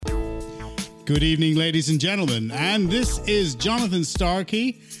Good evening, ladies and gentlemen, and this is Jonathan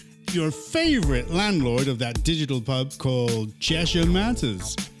Starkey, your favorite landlord of that digital pub called Cheshire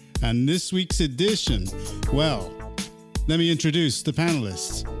Matters. And this week's edition, well, let me introduce the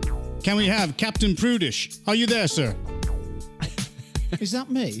panelists. Can we have Captain Prudish? Are you there, sir? Is that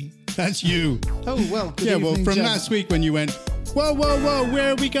me? That's you. Oh, well, good Yeah, evening, well, from Jen. last week when you went, whoa,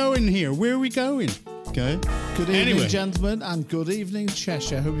 where are we going here? Where are we going? Okay. Good evening, Anyway. gentlemen, and good evening,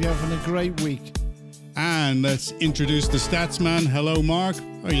 Cheshire. Hope you're having a great week. And let's introduce the stats man. Hello, Mark.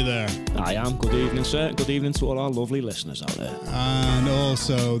 Are you there? I am. Good evening, sir. Good evening to all our lovely listeners out there. And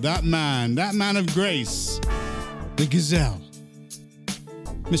also that man of grace, the gazelle,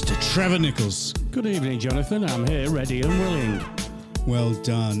 Mr. Trevor Nichols. Good evening, Jonathan. I'm here, ready and willing. Well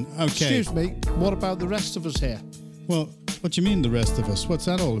done. Okay. Excuse me, what about the rest of us here? Well, what do you mean the rest of us? What's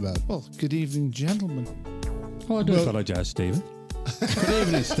that all about? Well, good evening, gentlemen. Oh, I do Well- apologise, Stephen. Good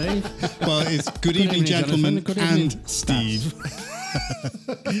evening, Steve. Well, it's good evening, evening, gentlemen, Jonathan. Good evening, and Steve.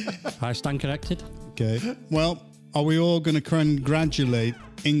 I stand corrected. Okay. Well, are we all going to congratulate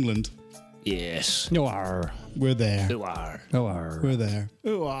England? Yes. You are. We're there. You are. You are. We're there.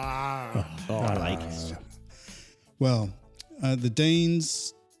 Ooh, ah. Oh, I like it. Well, the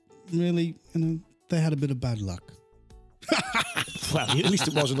Danes really, they had a bit of bad luck. Well, at least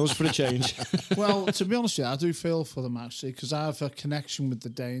it wasn't us for a change. Well, to be honest with you, I do feel for them, actually, because I have a connection with the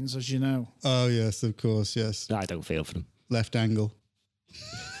Danes, as you know. Oh, yes, of course, yes. I don't feel for them. Left angle.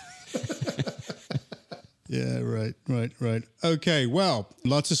 Yeah, right. Okay, well,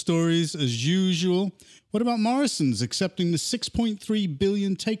 lots of stories as usual. What about Morrison's accepting the $6.3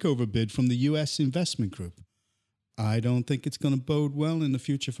 billion takeover bid from the U.S. investment group? I don't think it's going to bode well in the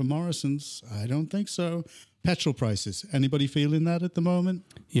future for Morrison's. I don't think so. Petrol prices. Anybody feeling that at the moment?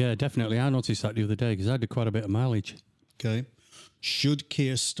 Yeah, definitely. I noticed that the other day because I did quite a bit of mileage. Okay. Should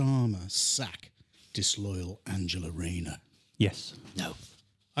Keir Starmer sack disloyal Angela Rayner? Yes. No.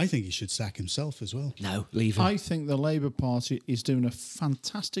 I think he should sack himself as well. No. Leave him. I think the Labour Party is doing a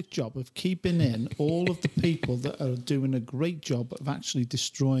fantastic job of keeping in all of the people that are doing a great job of actually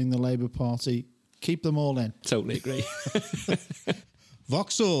destroying the Labour Party. Keep them all in. Totally agree.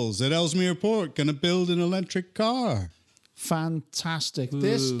 Vauxhalls at Ellesmere Port going to build an electric car. Fantastic.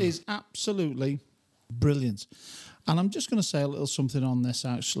 This is absolutely brilliant. And I'm just going to say a little something on this,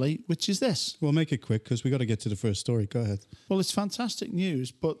 actually, which is this. We'll make it quick because we got to get to the first story. Go ahead. Well, it's fantastic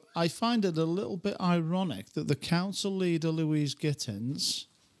news, but I find it a little bit ironic that the council leader, Louise Gittins,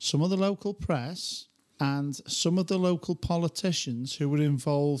 some of the local press, and some of the local politicians who were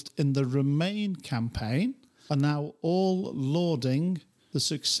involved in the Remain campaign are now all lauding the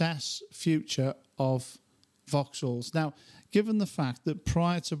success future of Vauxhalls. Now, given the fact that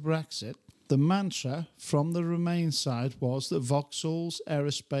prior to Brexit, the mantra from the Remain side was that Vauxhalls,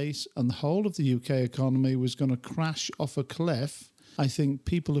 aerospace and the whole of the UK economy was going to crash off a cliff, I think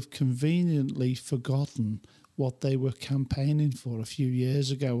people have conveniently forgotten what they were campaigning for a few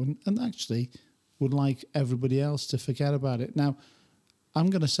years ago and actually would like everybody else to forget about it. Now, I'm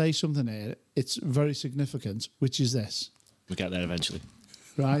going to say something here. It's very significant, which is this. We'll get there eventually.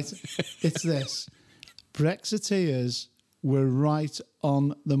 Right? It's this. Brexiteers were right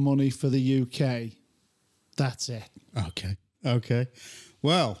on the money for the UK. That's it. Okay.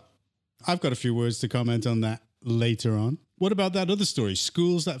 Well, I've got a few words to comment on that later on. What about that other story?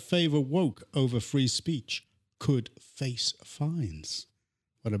 Schools that favour woke over free speech could face fines.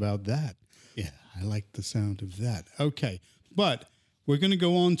 What about that? Yeah, I like the sound of that. Okay, but we're going to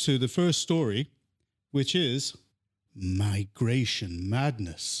go on to the first story, which is migration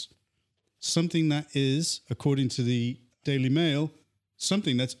madness. Something that is, according to the Daily Mail,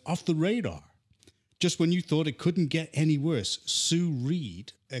 something that's off the radar. Just when you thought it couldn't get any worse, Sue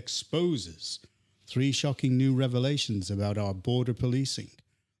Reed exposes 3 shocking new revelations about our border policing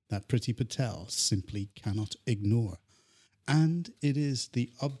that Priti Patel simply cannot ignore. And it is the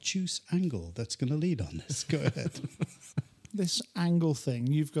obtuse angle that's going to lead on this. Go ahead. This angle thing,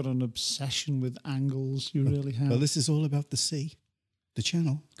 you've got an obsession with angles. You really have. Well, this is all about the sea, the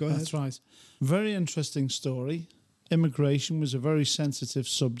channel. Go ahead. That's right. Very interesting story. Immigration was a very sensitive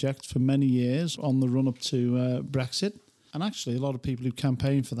subject for many years on the run-up to Brexit. And actually, a lot of people who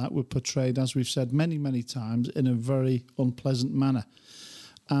campaigned for that were portrayed, as we've said many, many times, in a very unpleasant manner.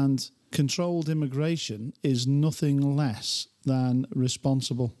 And controlled immigration is nothing less than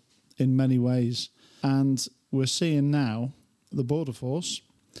responsible in many ways. And we're seeing now the Border Force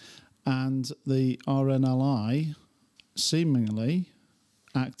and the RNLI seemingly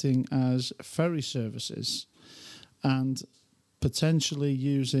acting as ferry services. And potentially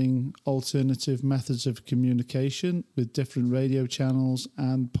using alternative methods of communication with different radio channels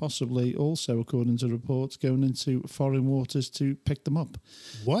and possibly also, according to reports, going into foreign waters to pick them up.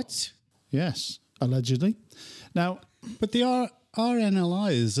 What? Yes, allegedly. Now, But the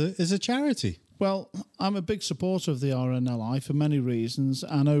RNLI is a charity. well, I'm a big supporter of the RNLI for many reasons,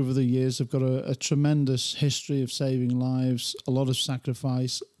 and over the years I've got a tremendous history of saving lives, a lot of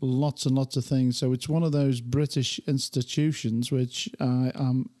sacrifice, lots and lots of things. So it's one of those British institutions which I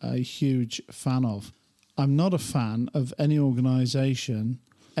am a huge fan of. I'm not a fan of any organisation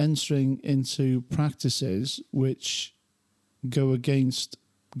entering into practices which go against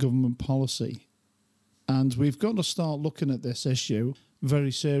government policy. And we've got to start looking at this issue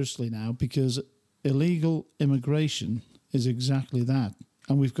very seriously now, because illegal immigration is exactly that.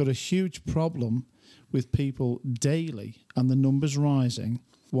 And we've got a huge problem with people daily, and the numbers rising,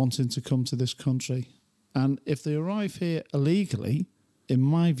 wanting to come to this country. And if they arrive here illegally, in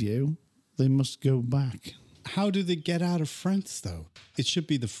my view, they must go back. How do they get out of France, though? It should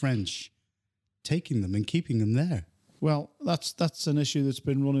be the French taking them and keeping them there. Well, that's an issue that's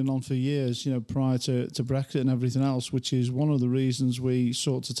been running on for years, prior to Brexit and everything else, which is one of the reasons we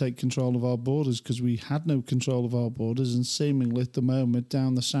sought to take control of our borders, because we had no control of our borders, and seemingly at the moment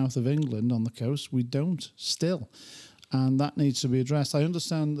down the south of England on the coast, we don't still. And that needs to be addressed. I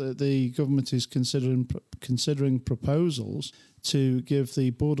understand that the government is considering proposals to give the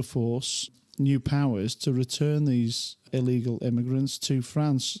Border Force new powers to return these illegal immigrants to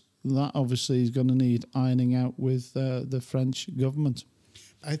France. That obviously is going to need ironing out with the French government.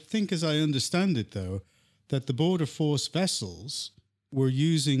 I think, as I understand it, though, that the Border Force vessels were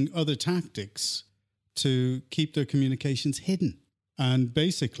using other tactics to keep their communications hidden. And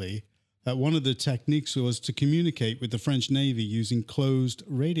basically, that one of the techniques was to communicate with the French Navy using closed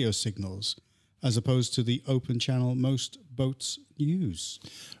radio signals, as opposed to the open channel most boats use.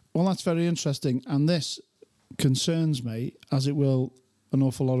 Well, that's very interesting. And this concerns me, as it will an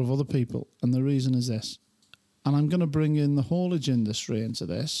awful lot of other people. And the reason is this. And I'm going to bring in the haulage industry into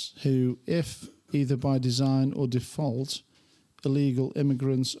this, who, if either by design or default, illegal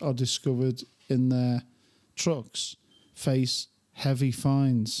immigrants are discovered in their trucks, face heavy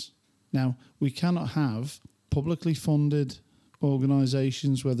fines. Now, we cannot have publicly funded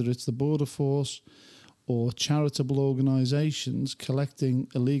organisations, whether it's the Border Force or charitable organisations, collecting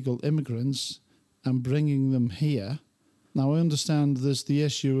illegal immigrants and bringing them here. Now, I understand there's the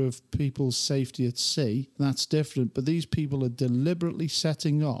issue of people's safety at sea. That's different. But these people are deliberately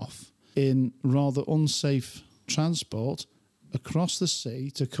setting off in rather unsafe transport across the sea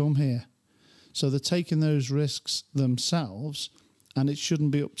to come here. So they're taking those risks themselves, and it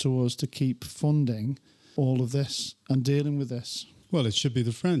shouldn't be up to us to keep funding all of this and dealing with this. Well, it should be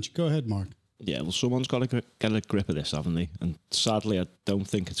the French. Go ahead, Mark. Yeah, well, someone's got to get a grip of this, haven't they? And sadly, I don't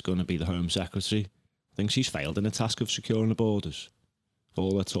think it's going to be the Home Secretary. I think she's failed in the task of securing the borders.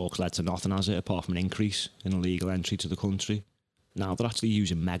 All her talk's led to nothing, has it, apart from an increase in illegal entry to the country. Now they're actually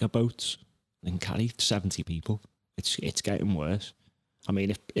using mega boats and carry 70 people. It's getting worse. I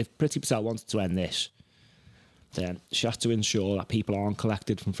mean, if Priti Patel wanted to end this, then she has to ensure that people aren't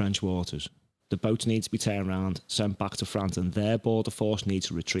collected from French waters. The boats need to be turned around, sent back to France, and their border force needs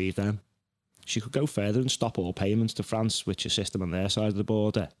to retrieve them. She could go further and stop all payments to France, which assist them on their side of the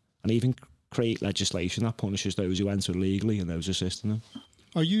border, and even create legislation that punishes those who enter illegally and those assisting them.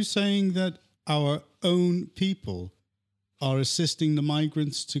 Are you saying that our own people are assisting the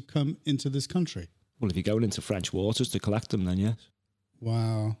migrants to come into this country? Well, if you're going into French waters to collect them, then yes.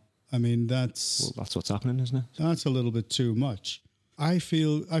 Wow. I mean, that's what's happening, isn't it? That's a little bit too much. I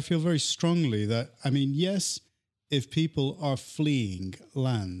feel very strongly that, I mean, yes, if people are fleeing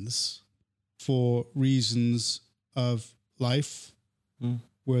lands for reasons of life,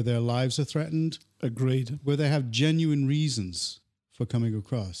 where their lives are threatened, agreed, where they have genuine reasons for coming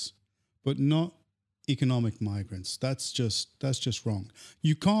across, but not economic migrants. That's just wrong.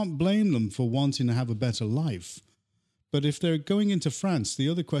 You can't blame them for wanting to have a better life. But if they're going into France, the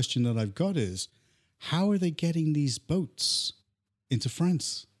other question that I've got is, how are they getting these boats into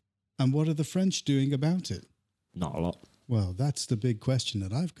France? And what are the French doing about it? Not a lot. Well, that's the big question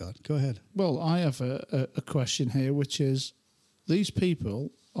that I've got. Go ahead. Well, I have a question here, which is, these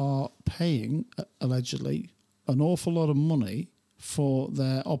people are paying, allegedly, an awful lot of money for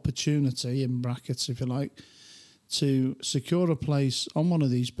their opportunity, in brackets, if you like, to secure a place on one of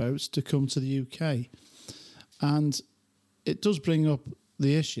these boats to come to the UK. And it does bring up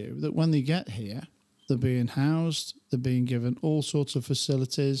the issue that when they get here, they're being housed, they're being given all sorts of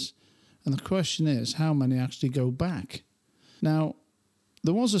facilities. And the question is, how many actually go back? Now,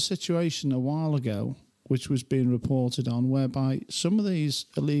 there was a situation a while ago which was being reported on, whereby some of these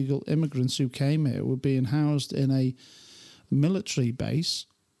illegal immigrants who came here were being housed in a military base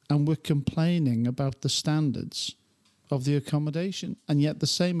and were complaining about the standards of the accommodation. And yet the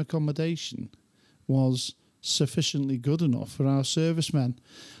same accommodation was sufficiently good enough for our servicemen.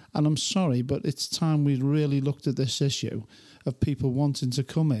 And I'm sorry, but it's time we really looked at this issue of people wanting to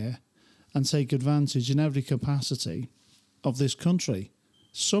come here and take advantage in every capacity of this country.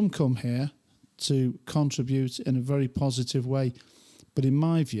 Some come here to contribute in a very positive way, but in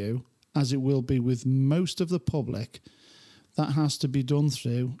my view, as it will be with most of the public, that has to be done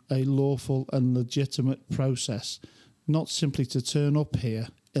through a lawful and legitimate process, not simply to turn up here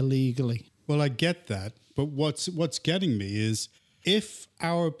illegally. Well, I get that, but what's getting me is if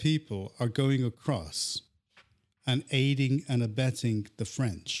our people are going across and aiding and abetting the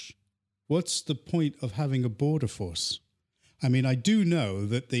French, what's the point of having a border force? I mean, I do know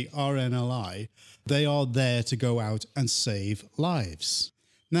that the RNLI, they are there to go out and save lives.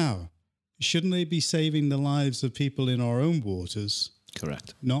 Now, shouldn't they be saving the lives of people in our own waters?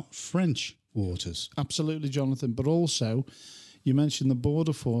 Correct. Not French waters. Absolutely, Jonathan. But also, you mentioned the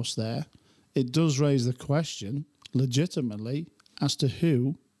border force there. It does raise the question, legitimately, as to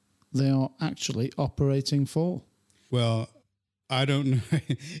who they are actually operating for. Well, I don't know.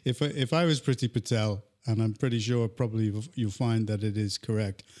 If I was Priti Patel, and I'm pretty sure probably you'll find that it is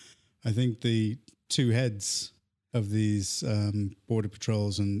correct, I think the two heads of these border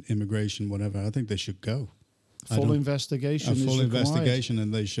patrols and immigration, whatever, I think they should go. Full investigation is full required. investigation,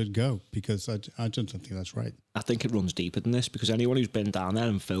 and they should go, because I just don't think that's right. I think it runs deeper than this, because anyone who's been down there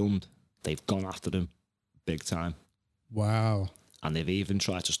and filmed, they've gone after them big time. Wow. And they've even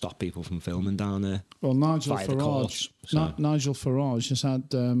tried to stop people from filming down there. Well, Nigel via the courts, Farage, so. Nigel Farage has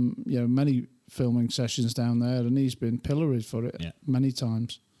had many filming sessions down there, and he's been pilloried for it many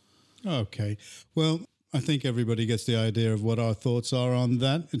times. Okay. Well, I think everybody gets the idea of what our thoughts are on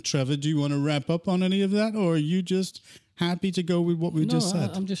that. And Trevor, do you want to wrap up on any of that, or are you just happy to go with what we just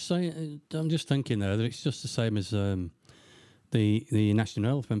said? I'm just saying. I'm just thinking there that it's just the same as the National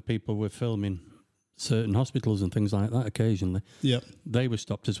Health when people were filming certain hospitals and things like that occasionally. Yep. They were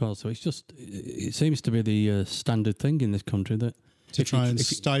stopped as well. So it seems to be the standard thing in this country that to try and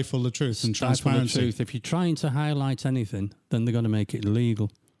stifle the truth and transparency. The truth. If you're trying to highlight anything, then they're going to make it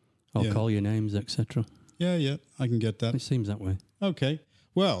illegal or call your names, etc. Yeah, I can get that. It seems that way. Okay.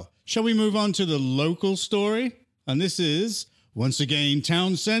 Well, shall we move on to the local story? And this is, once again,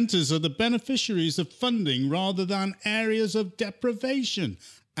 town centres are the beneficiaries of funding rather than areas of deprivation.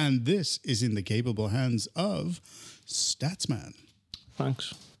 And this is in the capable hands of Statsman.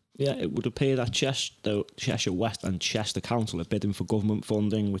 Thanks. Yeah, it would appear that Cheshire West and Chester Council are bidding for government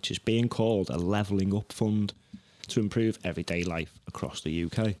funding, which is being called a Levelling Up Fund, to improve everyday life across the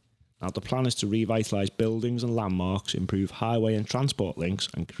UK. Now, the plan is to revitalise buildings and landmarks, improve highway and transport links,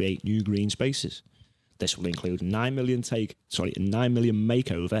 and create new green spaces. This will include a £9 million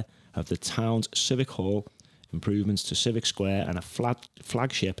makeover of the town's Civic Hall, improvements to Civic Square, and a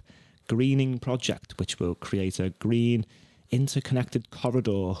flagship greening project, which will create a green interconnected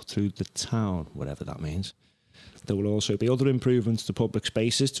corridor through the town, whatever that means. There will also be other improvements to public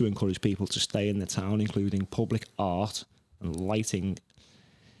spaces to encourage people to stay in the town, including public art and lighting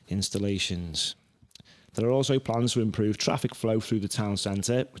installations. There are also plans to improve traffic flow through the town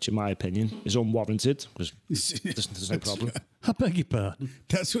centre, which in my opinion is unwarranted, because there's no problem. I beg your pardon.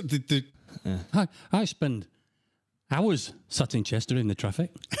 That's what I spend hours sat in Chester in the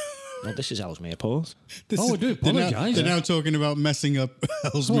traffic. Well, this is Ellesmere Port. I do apologise. They're now talking about messing up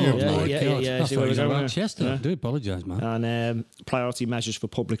Ellesmere. Yeah. I See thought where it was we're going about there. Chester. Yeah. I do apologise, man. And priority measures for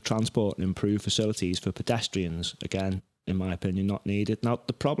public transport and improved facilities for pedestrians, again, in my opinion, not needed. Now,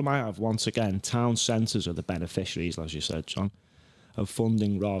 the problem I have, once again, town centres are the beneficiaries, as you said, John, of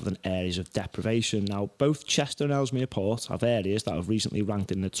funding rather than areas of deprivation. Now, both Chester and Ellesmere Port have areas that have recently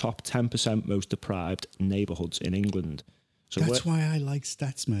ranked in the top 10% most deprived neighbourhoods in England. So that's why I like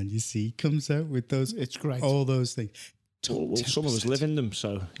Statsman. You see, he comes out with those. It's great. All those things. Well, some of us live in them,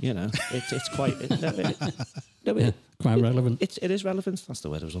 so it's quite Quite relevant. It is relevant. That's the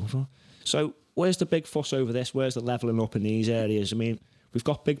word I was looking for. So, where's the big fuss over this? Where's the levelling up in these areas? I mean, we've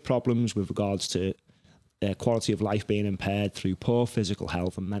got big problems with regards to quality of life being impaired through poor physical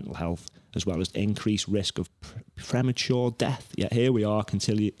health and mental health, as well as increased risk of premature death. Yet here we are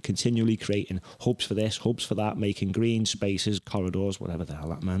continually creating hubs for this, hubs for that, making green spaces, corridors, whatever the hell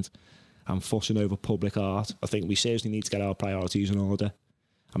that meant, and fussing over public art. I think we seriously need to get our priorities in order.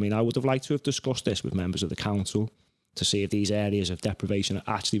 I mean, I would have liked to have discussed this with members of the council to see if these areas of deprivation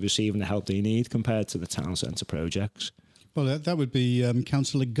are actually receiving the help they need compared to the town centre projects. Well, that would be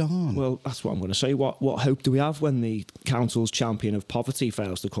Councillor Garn. Well, that's what I'm going to say. What hope do we have when the council's champion of poverty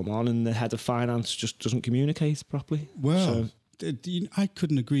fails to come on and the head of finance just doesn't communicate properly? Well, I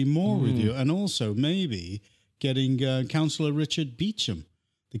couldn't agree more with you. And also maybe getting Councillor Richard Beecham,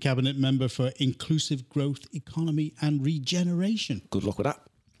 the Cabinet Member for Inclusive Growth, Economy and Regeneration. Good luck with that.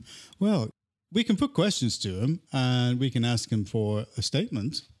 Well, we can put questions to him and we can ask him for a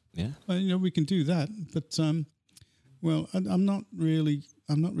statement. Yeah. We can do that. But, well, I'm not really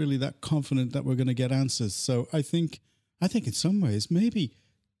that confident that we're going to get answers. So I think in some ways, maybe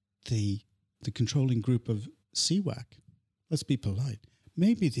the controlling group of CWAC, let's be polite,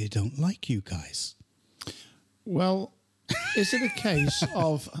 maybe they don't like you guys. Well, is it a case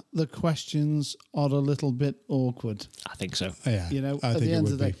of the questions are a little bit awkward? I think so. Yeah, At the end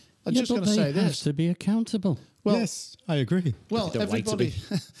of the day, I'm just going to say They have this. to be accountable. Well, yes, I agree. Well, They don't like to everybody.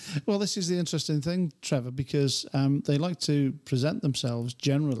 Well, this is the interesting thing, Trevor, because they like to present themselves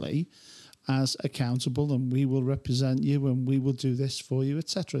generally as accountable, and we will represent you, and we will do this for you,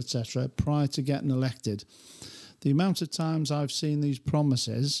 etc., prior to getting elected. The amount of times I've seen these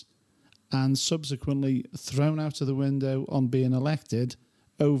promises and subsequently thrown out of the window on being elected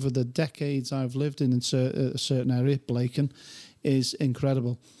over the decades I've lived in a certain area, Blacon, is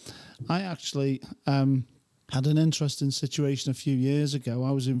incredible. I actually had an interesting situation a few years ago.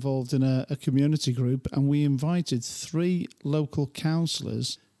 I was involved in a community group, and we invited 3 local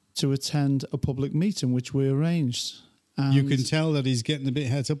councillors to attend a public meeting, which we arranged. And You can tell that he's getting a bit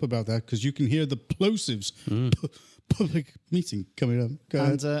heads up about that because you can hear the plosives public meeting coming up. Go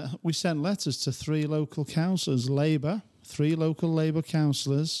ahead. And we sent letters to 3 local councillors, Labour, 3 local Labour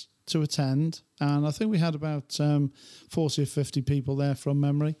councillors to attend. And I think we had about 40 or 50 people there from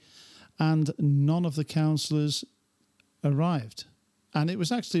memory. And none of the councillors arrived. And it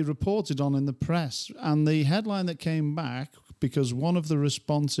was actually reported on in the press. And the headline that came back, because one of the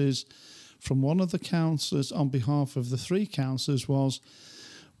responses from one of the councillors on behalf of the 3 councillors was,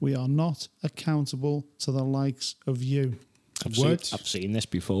 "We are not accountable to the likes of you." What? I've seen this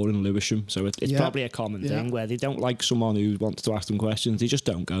before in Lewisham, so it's Yeah. probably a common Yeah. thing where they don't like someone who wants to ask them questions. They just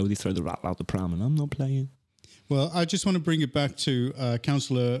don't go. They throw the rattle out the pram and I'm not playing. Well, I just want to bring it back to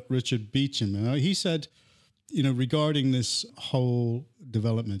Councillor Richard Beecham. He said, regarding this whole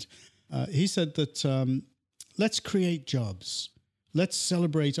development, he said that let's create jobs. Let's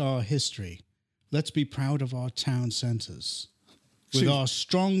celebrate our history. Let's be proud of our town centres. With our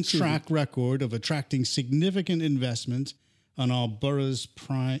strong track record of attracting significant investment in our borough's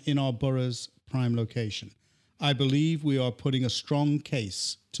prime location, I believe we are putting a strong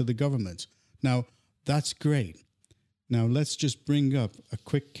case to the government. Now, that's great. Now, let's just bring up a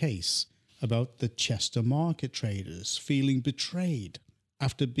quick case about the Chester market traders feeling betrayed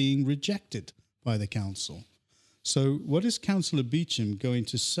after being rejected by the council. So what is Councillor Beecham going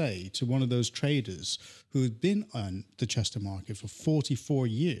to say to one of those traders who had been on the Chester market for 44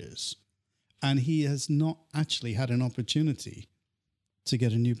 years and he has not actually had an opportunity to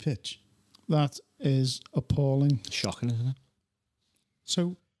get a new pitch? That is appalling. Shocking, isn't it?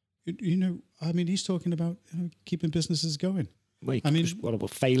 So, he's talking about keeping businesses going. Wait, I mean- what about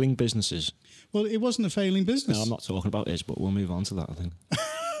failing businesses? Well, it wasn't a failing business. No, I'm not talking about this, but we'll move on to that, I think.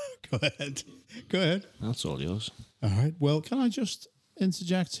 Go ahead. Go ahead. That's all yours. All right. Well, Can I just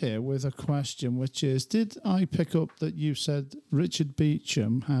interject here with a question, which is, did I pick up that you said Richard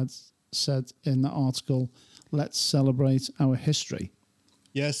Beecham had said in the article, "Let's celebrate our history"?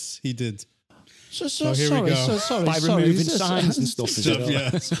 yes, he did. So here we go. sorry. By removing signs and stuff, is it?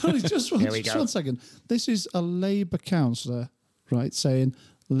 Yeah. Sorry, just Here we just go. one second. This is a Labour councillor, right, saying,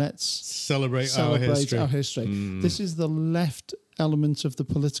 "Let's Celebrate celebrate our history. This is the left element of the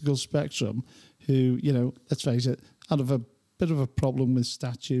political spectrum who, let's face it, had a bit of a problem with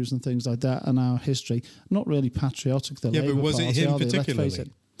statues and things like that and our history. Not really patriotic, the Yeah, but Labour was it Party, him are they? Let's face particularly?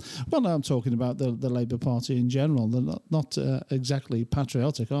 it. Well, no, I'm talking about the Labour Party in general. They're not exactly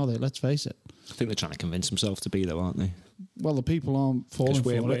patriotic, are they? Let's face it. I think they're trying to convince themselves to be, though, aren't they? Well, the people aren't falling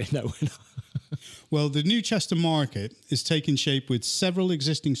Because for it. we're not. Well, the new Chester market is taking shape with several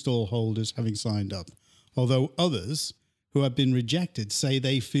existing stallholders having signed up, although others who have been rejected say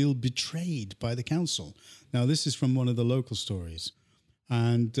they feel betrayed by the council. Now, this is from one of the local stories.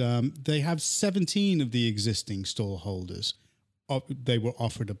 And they have 17 of the existing stallholders. They were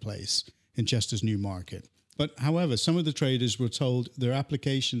offered a place in Chester's new market. But however, some of the traders were told their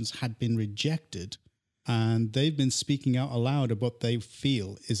applications had been rejected and they've been speaking out aloud about what they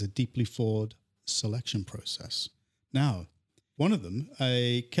feel is a deeply flawed selection process. Now, one of them,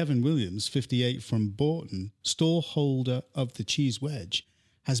 a Kevin Williams, 58 from Borton, stallholder of the Cheese Wedge,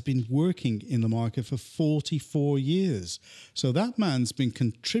 has been working in the market for 44 years. So that man's been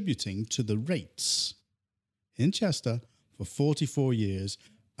contributing to the rates in Chester for 44 years,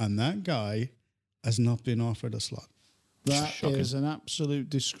 and that guy has not been offered a slot. That Shocking. is an absolute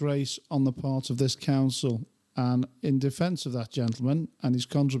disgrace on the part of this council. And in defence of that gentleman and his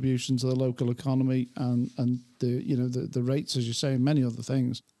contribution to the local economy and the rates, as you say, and many other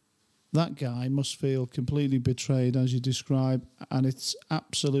things, that guy must feel completely betrayed, as you describe, and it's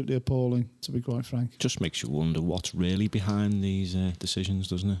absolutely appalling, to be quite frank. Just makes you wonder what's really behind these decisions,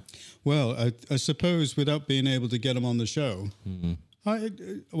 doesn't it? Well, I suppose without being able to get them on the show,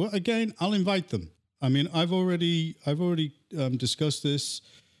 I'll invite them. I mean, I've already discussed this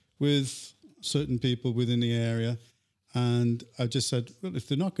with certain people within the area, and I just said, well, if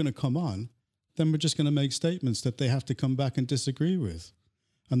they're not going to come on, then we're just going to make statements that they have to come back and disagree with.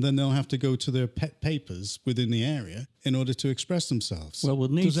 And then they'll have to go to their pet papers within the area in order to express themselves. Well, we'll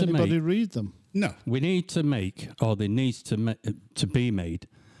need Does to anybody make. read them? No. We need to make, or there needs to be made,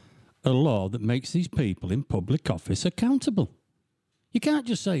 a law that makes these people in public office accountable. You can't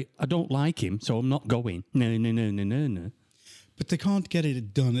just say, I don't like him, so I'm not going. No. But they can't get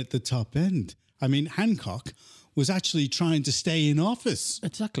it done at the top end. I mean, Hancock was actually trying to stay in office.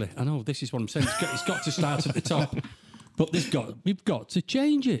 Exactly. I know, this is what I'm saying. It's got to start at the top. But we've got to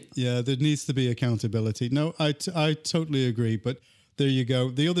change it. Yeah, there needs to be accountability. No, I totally agree. But there you go.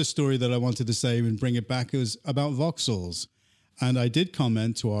 The other story that I wanted to say and bring it back was about Vauxhalls. And I did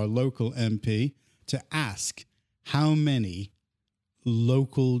comment to our local MP to ask how many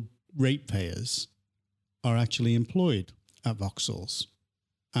local ratepayers are actually employed at Vauxhalls.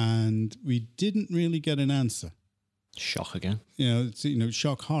 And we didn't really get an answer. Shock again.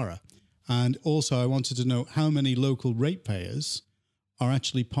 Shock horror. And also I wanted to know how many local ratepayers are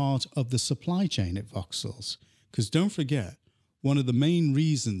actually part of the supply chain at Vauxhalls. Because don't forget, one of the main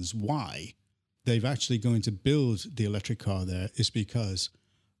reasons why they've actually going to build the electric car there is because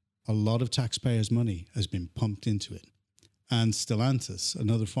a lot of taxpayers' money has been pumped into it. And Stellantis,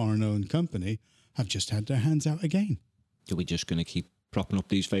 another foreign-owned company, have just had their hands out again. Are we just going to keep propping up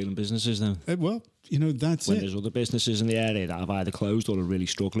these failing businesses then? That's When it. there's other businesses in the area that have either closed or are really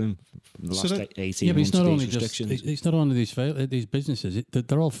struggling from the last 18 Yeah, but months it's not of only these just restrictions. it's not only these businesses.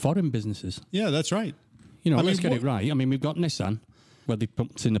 They're all foreign businesses. Yeah, that's right. Let's get it right. I mean, we've got Nissan, where they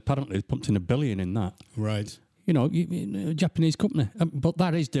pumped in $1 billion in that. Right. A Japanese company, but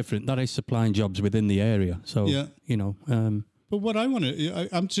that is different. That is supplying jobs within the area. So Yeah. But what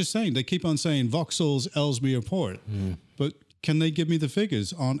I'm just saying, they keep on saying Vauxhalls, Ellesmere Port, but can they give me the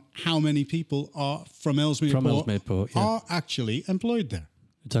figures on how many people are from Ellesmere Port yeah. are actually employed there?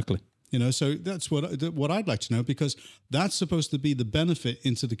 Exactly. So that's what I'd like to know, because that's supposed to be the benefit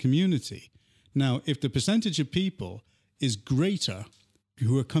into the community. Now, if the percentage of people is greater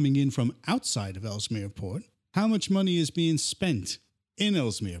who are coming in from outside of Ellesmere Port, how much money is being spent in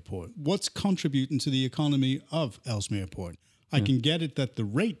Ellesmere Port? What's contributing to the economy of Ellesmere Port? I can get it that the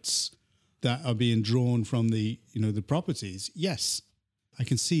rates that are being drawn from the properties, yes, I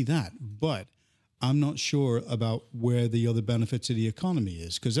can see that, but I'm not sure about where the other benefit to the economy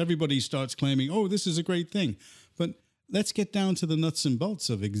is, because everybody starts claiming, oh, this is a great thing. But let's get down to the nuts and bolts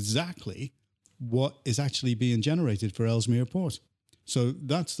of exactly what is actually being generated for Ellesmere Port. So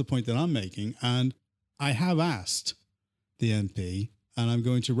that's the point that I'm making. And I have asked the MP, and I'm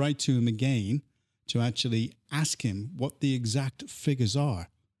going to write to him again to actually ask him what the exact figures are.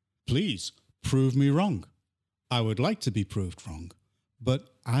 Please prove me wrong. I would like to be proved wrong, but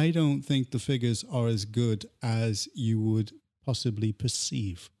I don't think the figures are as good as you would possibly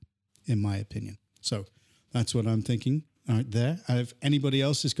perceive, in my opinion. So that's what I'm thinking right there. If anybody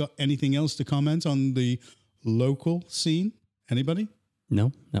else has got anything else to comment on the local scene, anybody?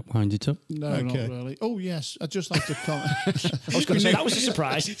 No, that winds it up. No, Okay. not really. Oh, yes. I'd just like to comment. I was going to say, that was a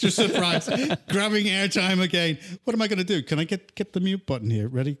surprise. Just surprised. Grabbing airtime again. What am I going to do? Can I get the mute button here?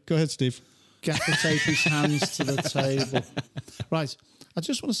 Ready? Go ahead, Steve. Gaffer tape his hands to the table. Right. I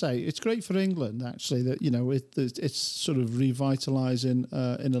just want to say it's great for England, actually, that, it's sort of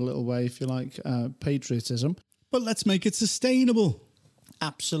revitalising in a little way, if you like, patriotism. But let's make it sustainable.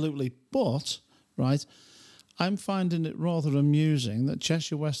 Absolutely. But, right, I'm finding it rather amusing that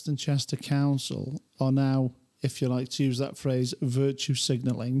Cheshire West and Chester Council are now, if you like to use that phrase, virtue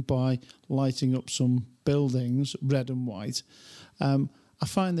signalling by lighting up some buildings red and white. I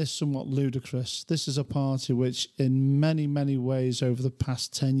find this somewhat ludicrous. This is a party which, in many, many ways over the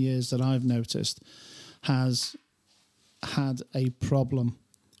past 10 years that I've noticed, has had a problem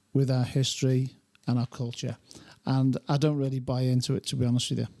with our history and our culture. And I don't really buy into it, to be honest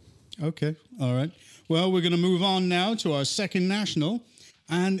with you. Okay. All right. Well, we're going to move on now to our second national.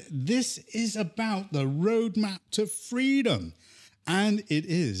 And this is about the roadmap to freedom. And it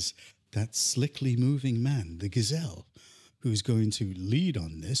is that slickly moving man, the Gazelle, who's going to lead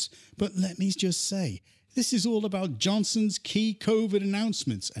on this. But let me just say, this is all about Johnson's key COVID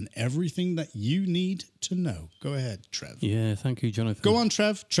announcements and everything that you need to know. Go ahead, Trev. Yeah, thank you, Jonathan. Go on,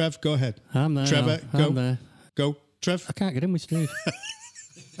 Trev. Trev, go ahead. I'm there. Trevor, I'm go. there. Go, Trev. I can't get in with Steve.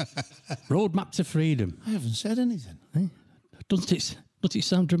 Roadmap to freedom. I haven't said anything. Doesn't it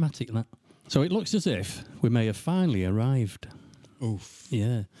sound dramatic, that? So it looks as if we may have finally arrived. Oof.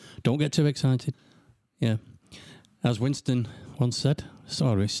 Yeah. Don't get too excited. Yeah. As Winston once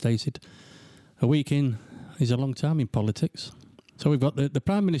stated, a week in is a long time in politics. So we've got the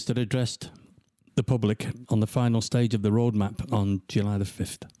Prime Minister addressed the public on the final stage of the roadmap on July the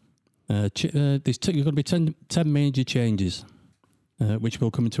 5th. There's going to be 10 major changes, which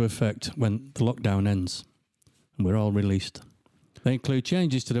will come into effect when the lockdown ends and we're all released. They include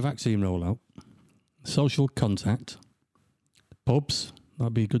changes to the vaccine rollout, social contact, pubs,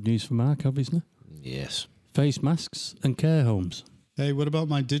 that'd be good news for Mark, obviously, Yes. face masks and care homes. Hey, what about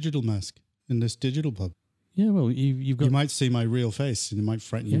my digital mask in this digital pub? Yeah, well, you've got... You might see my real face and it might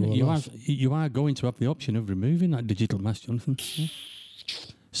frighten you all you off. you are going to have the option of removing that digital mask, Jonathan. Yeah.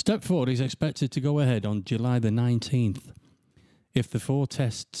 Step 4 is expected to go ahead on July the 19th if the 4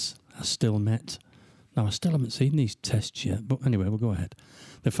 tests are still met. Now, I still haven't seen these tests yet, but anyway, we'll go ahead.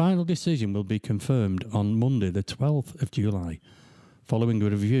 The final decision will be confirmed on Monday the 12th of July, following a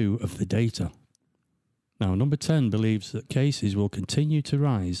review of the data. Now, number 10 believes that cases will continue to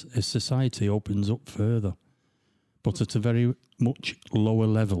rise as society opens up further, but at a very much lower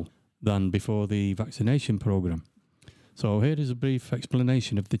level than before the vaccination programme. So here is a brief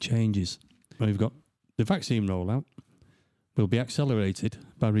explanation of the changes. We've got the vaccine rollout will be accelerated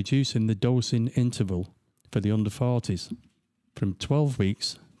by reducing the dosing interval for the under 40s from 12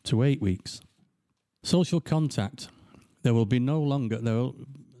 weeks to 8 weeks. Social contact. There will be no longer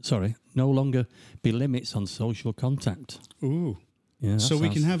be limits on social contact. Ooh. Yeah, So we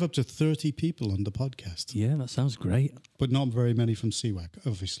can have up to 30 people on the podcast, Yeah, that sounds great. but not very many from CWAC,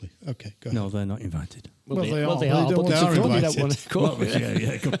 obviously. Okay, go ahead. No, they're not invited. Well, they are. Well, they They are, don't but want to they come. don't Invited. want to come. Well,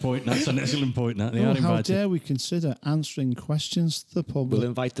 yeah, good point. That's an excellent point. They Oh, are how invited. dare we consider answering questions to the public? We'll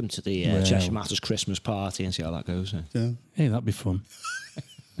invite them to the Well. Cheshire Matters Christmas party and see how that goes. Yeah. Hey, that'd be fun.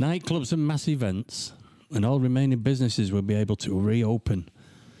 Nightclubs and mass events and all remaining businesses will be able to reopen,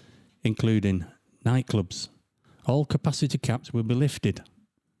 including nightclubs. All capacity caps will be lifted.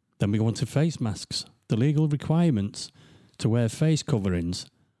 Then we go on to face masks. The legal requirements to wear face coverings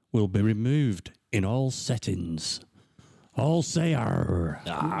will be removed in all settings. All say arr.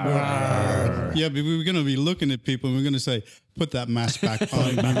 Yeah, but we're going to be looking at people and we're going to say, put that mask back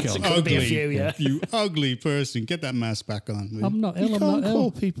on. back You on. Could be a few, yeah. You ugly person. Get that mask back on. will you? I'm not You ill, I'm can't not call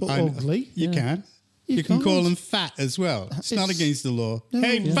ill. people I know. ugly. You can. You You can call can't. them fat as well. It's not It's- against the law. No,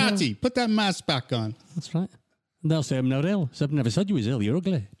 Hey, no. fatty, put that mask back on. That's right. And they'll say I'm not ill. So I've never said you was ill, you're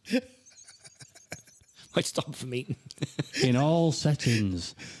ugly. Might stop from eating. In all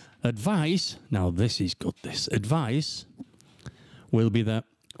settings. Advice, now this is good, this. Advice will be that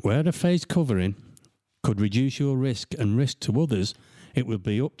where a face covering could reduce your risk and risk to others, it will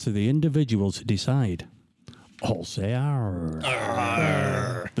be up to the individual to decide. All say arr.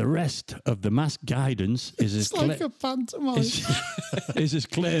 The rest of the mask guidance is as It's like clear a pantomime. is as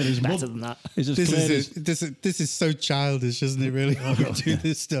clear as Better than that. Is as This clear is, this is so childish, isn't it, really? We do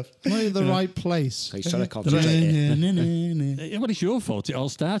this stuff. Am I in the right place? So he's trying to concentrate here. as well, it's your fault. It all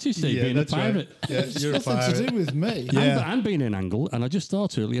started, Steve, Yeah, being a that's right. pirate. Yeah, you're a Nothing to pirate. do with me. Yeah. I'm being an Angle, and I just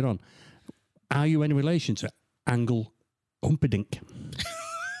thought earlier on, are you in relation to Angle Humperdinck?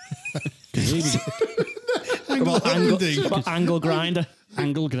 'Cause he was Angle Humperdinck. What about Angle Grinder?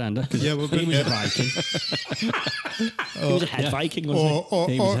 Angle Grander, because Yeah, well, he was yeah. a Viking. He was a head Viking, wasn't Or,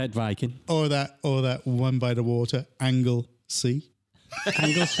 He was head Viking. or that one by the water, Angle C.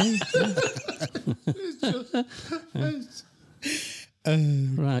 Angle C.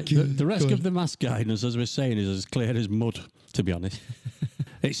 Right. The rest go of the mask guidance, as we're saying, is as clear as mud, to be honest.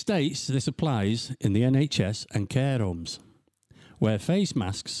 It states this applies in the NHS and care homes, where face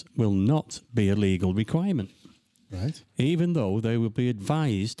masks will not be a legal requirement, Right. even though they will be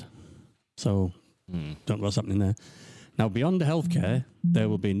advised. So, don't know what's happening there. Now, beyond healthcare, there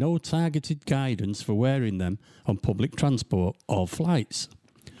will be no targeted guidance for wearing them on public transport or flights,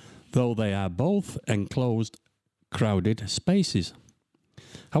 though they are both enclosed, crowded spaces.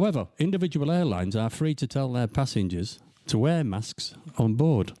 However, individual airlines are free to tell their passengers to wear masks on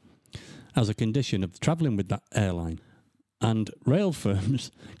board as a condition of travelling with that airline. And rail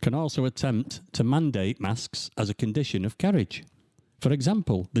firms can also attempt to mandate masks as a condition of carriage. For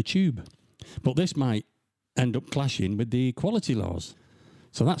example, the tube. But this might end up clashing with the equality laws.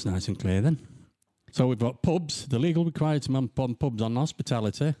 So that's nice and clear then. So we've got pubs. The legal requirement on pubs on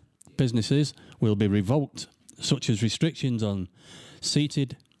hospitality businesses will be revoked, such as restrictions on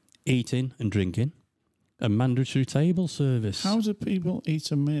seated eating and drinking and mandatory table service. How do people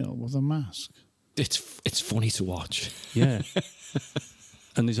eat a meal with a mask? It's funny to watch. Yeah.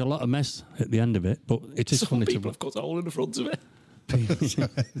 And there's a lot of mess at the end of it, but it is Some funny to people watch. have got a hole in the front of it.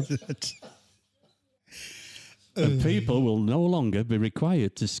 And people will no longer be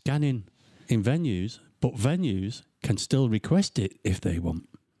required to scan in venues, but venues can still request it if they want.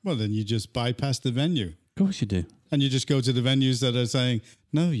 Well, then you just bypass the venue. Of course you do. And you just go to the venues that are saying,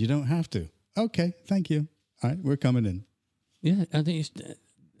 no, you don't have to. Okay, thank you. All right, we're coming in. Yeah, I think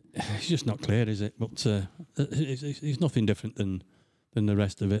it's just not clear, is it? But it's nothing different than the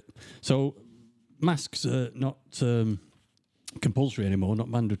rest of it. So masks are not compulsory anymore, not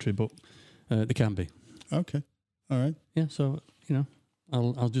mandatory, but they can be. Okay, all right. Yeah, so,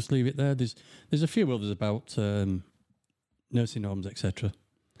 I'll just leave it there. There's a few others about nursing homes, etc.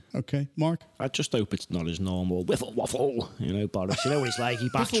 Okay, Mark? I just hope it's not as normal. Whiffle waffle, Boris. You know what he's like. He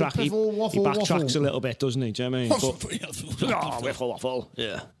backtracks. Piffle, waffle, he backtracks waffle. a little bit, doesn't he? Do you know what I mean? Whiffle waffle.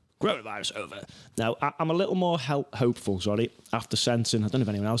 Yeah. Coronavirus over. Now, I'm a little more hopeful, after sensing, I don't know if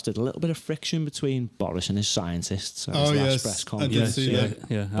anyone else did, a little bit of friction between Boris and his scientists. At his last press I conference. did see that.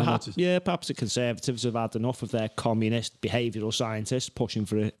 Yeah, I noticed. Perhaps the Conservatives have had enough of their communist behavioural scientists pushing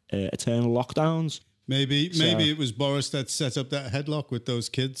for eternal lockdowns. Maybe it was Boris that set up that headlock with those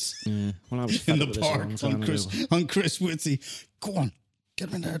kids Well, I was in fed the up with this a long park time ago. on Chris Whitty. Go on, get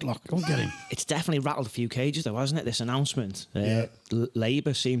him in the headlock. Go on, get him. It's definitely rattled a few cages, though, hasn't it? This announcement. Yeah.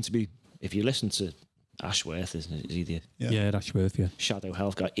 Labour seem to be, if you listen to Ashworth, is he the Yeah, Ashworth, yeah. shadow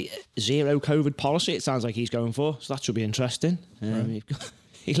health guy? Zero COVID policy, it sounds like he's going for, so that should be interesting.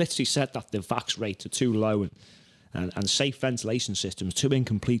 He literally said that the vax rates are too low and safe ventilation systems too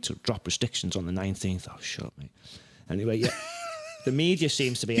incomplete to drop restrictions on the 19th. Oh, shut up, mate. Anyway, yeah. The media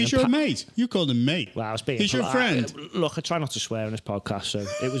seems to be... He's your mate. You called him mate. Well, I was being He's your polite. friend. Look, I try not to swear on this podcast, so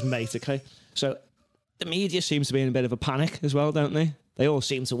it was mate, okay? So the media seems to be in a bit of a panic as well, don't they? They all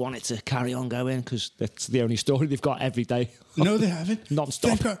seem to want it to carry on going because that's the only story they've got every day. No, they haven't.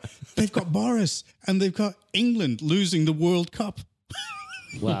 Non-stop. They've got Boris and they've got England losing the World Cup.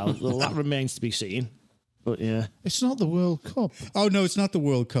 Well, that remains to be seen. But yeah. It's not the World Cup. Oh, no, it's not the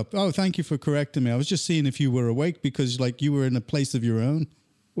World Cup. Oh, thank you for correcting me. I was just seeing if you were awake because you were in a place of your own.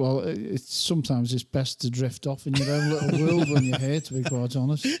 Well, sometimes it's best to drift off in your own little world when you're here, to be quite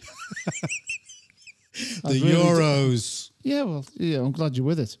honest. The Euros. Yeah, well, I'm glad you're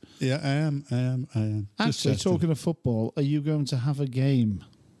with it. Yeah, I am. Actually, talking of football, are you going to have a game?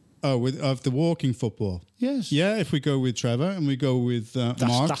 Oh, of the walking football. Yes. Yeah, if we go with Trevor and we go with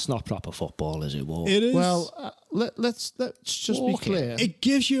Mark. That's not proper football, is it? Walk. It is. Well, let's just be clear. It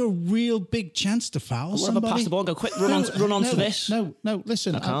gives you a real big chance to foul We'll have a somebody. pass the ball and go, quick, run on to this. No,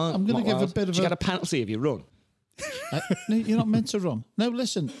 listen, I'm going to give a bit of Do you get a penalty if you run? No, you're not meant to run. No,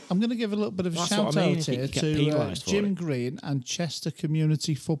 listen, I'm going to give a little bit of a That's shout what I mean, out you here get to penalised for Jim it. Green and Chester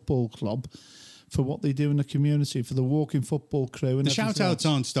Community Football Club for what they do in the community, for the walking football crew. And The shout-outs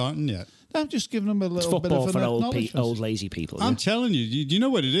aren't starting yet. I'm just giving them a It's little bit of football an for acknowledgement. old lazy people. I'm Yeah. telling you, you know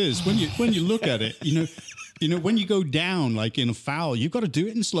what it is when you look at it. You know when you go down like in a foul, you've got to do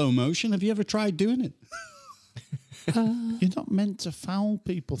it in slow motion. Have you ever tried doing it? You're not meant to foul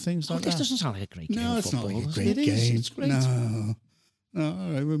people, things like This that. doesn't sound like a great game. No, of it's not football, like a does it? great It is, game. it's great. No.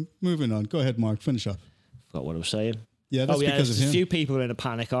 All right, we're moving on. Go ahead, Mark. Finish up. Forgot what I was saying. Yeah, that's because of there's a him. few people are in a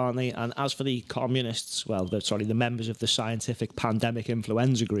panic, aren't they? And as for the communists, the members of the Scientific Pandemic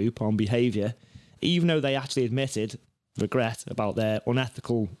Influenza Group on behaviour, even though they actually admitted regret about their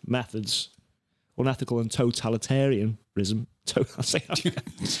unethical methods, unethical and totalitarianism,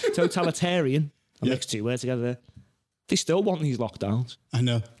 totalitarian, I mixed two words together there, they still want these lockdowns. I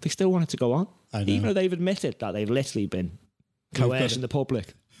know. They still want it to go on. I know. Even though they've admitted that they've literally been got coercing it. the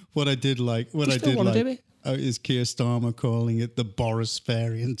public. What I did like, You still wanna do it? Is Keir Starmer calling it the Boris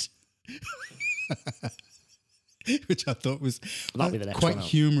variant, which I thought was That'll be the next quite one out.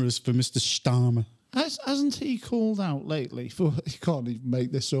 humorous for Mr. Starmer. Hasn't he called out lately? You can't even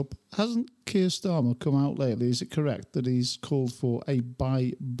make this up. Hasn't Keir Starmer come out lately? Is it correct that he's called for a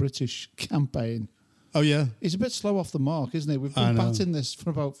Buy British campaign? Oh yeah, He's a bit slow off the mark, isn't he? We've I been know. batting this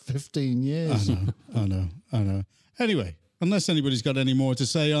for about 15 years. I know. Anyway, unless anybody's got any more to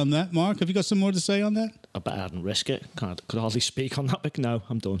say on that, Mark, have you got some more to say on that? I bet I hadn't risk it. Could hardly speak on that, but no,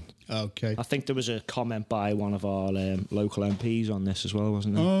 I'm done. Okay. I think there was a comment by one of our local MPs on this as well,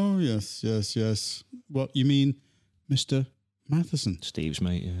 wasn't there? Oh yes. What you mean, Mr. Matheson. Steve's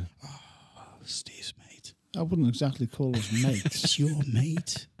mate, yeah. Steve's mate. I wouldn't exactly call us mates. It's your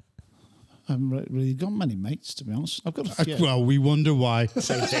mate. I haven't really got many mates, to be honest. I've got a few. Well, we wonder why.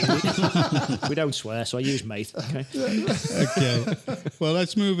 Same thing. We don't swear, so I use mate. Okay. Okay. Well,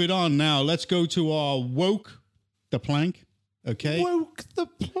 let's move it on now. Let's go to our woke the plank. Okay. Woke the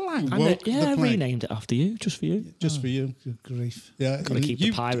plank. And Woke the I plank. renamed it after you, just for you. Just for you. Good grief. Yeah. Gotta keep the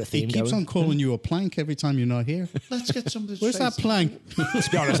pirate theme He keeps going. on calling you a plank every time you're not here. Let's get somebody Where's that plank? To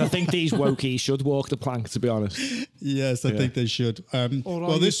be honest, I think these wokies should walk the plank, to be honest. Yes, I think they should. Or well,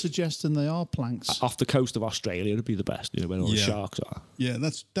 are you this. suggesting they are planks? Off the coast of Australia would be the best, where all the Yeah. sharks are. Yeah,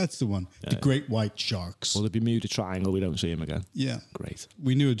 that's the one. The great white sharks. Or the Bermuda Triangle, we don't see them again. Yeah. Great.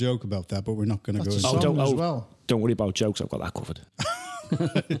 We knew a joke about that, but we're not going to go That's a into song don't- as oh. well. Don't worry about jokes, I've got that covered.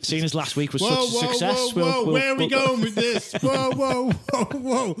 Seeing as last week was Whoa, such a success. whoa, whoa, where are we going with this? Whoa, whoa, whoa,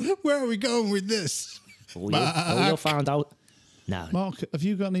 whoa. Where are we going with this? You'll find out. No. Mark, have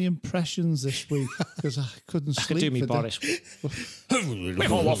you got any impressions this week? Because I couldn't I sleep. could do me for Boris.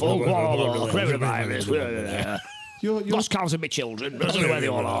 Your Lost count of my children. I don't know where they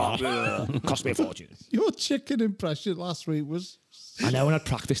all are. Cost me a fortune. chicken impression last week was. I know, and I'd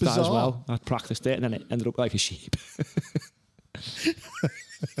practiced that as Bizarre. well. I'd practiced it, and then it ended up like a sheep. I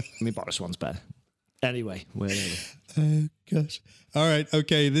mean, Boris one's better. Anyway, where are we? Oh, gosh. All right.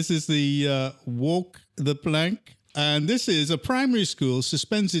 Okay. This is the Walk the Plank. And this is a primary school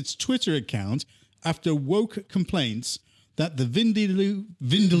suspends its Twitter account after woke complaints that the Vindaloo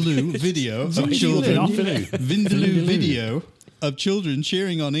video of children Vindaloo video of children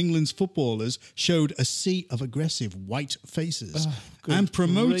cheering on England's footballers showed a sea of aggressive white faces and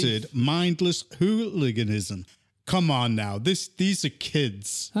promoted mindless hooliganism. Come on now, these are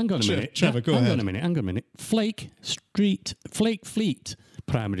kids. Hang on a minute. Trevor, go hang ahead. on a minute. Flake Fleet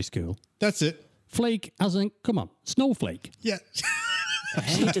Primary School. That's it. Flake as in, come on, snowflake. Yeah.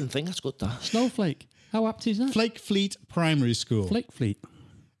 I didn't think that's good, that. Snowflake. How apt is that? Flake Fleet Primary School. Flake Fleet.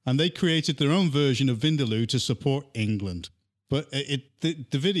 And they created their own version of Vindaloo to support England. But the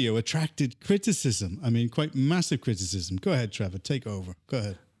video attracted criticism. I mean, quite massive criticism. Go ahead, Trevor. Take over. Go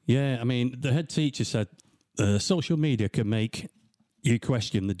ahead. Yeah, I mean, the head teacher said social media can make you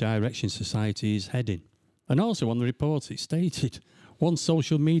question the direction society is heading. And also on the report, it stated, one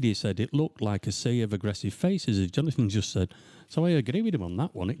social media said it looked like a sea of aggressive faces, as Jonathan just said. So I agree with him on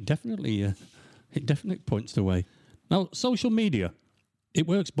that one. It definitely points the way. Now, social media, it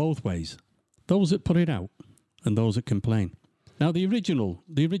works both ways. Those that put it out and those that complain. Now, the original,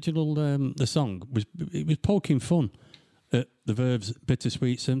 the song was poking fun at the Verve's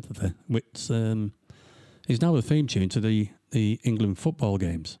 "Bittersweet Sympathy," which is now the theme tune to the England football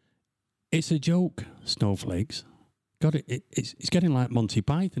games. It's a joke, snowflakes. God, it's getting like Monty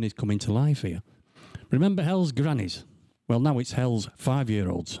Python is coming to life here. Remember Hell's grannies? Well, now it's Hell's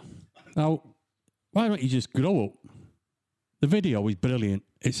 5-year-olds. Now, why don't you just grow up? The video is brilliant.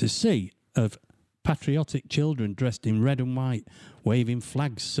 It's a sea of patriotic children dressed in red and white, waving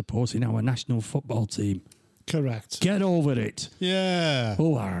flags supporting our national football team. Correct. Get over it. Yeah.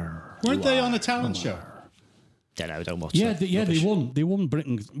 Hooar. Weren't they on a talent show? Don't watch Yeah, that. they won. They won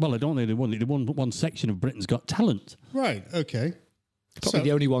Britain. Well, I don't think they won. They won one section of Britain's Got Talent. Right. Okay. Probably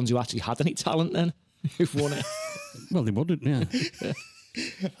the only ones who actually had any talent then, who've won it. Well, they wouldn't, yeah.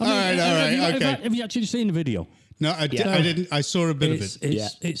 All right. Okay. Have you actually seen the video? No, I didn't. I saw a bit of it.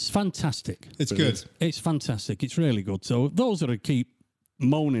 It's fantastic. It's good. It's fantastic. It's really good. So those that keep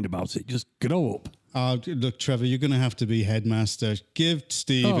moaning about it, just grow up. Look, Trevor, you're going to have to be headmaster. Give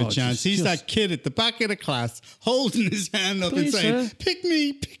Steve a chance. He's that kid at the back of the class holding his hand up Please, and saying, sir. pick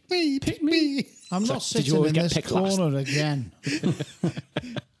me, pick me, pick me. I'm not did you sitting always in get this picked last? corner again.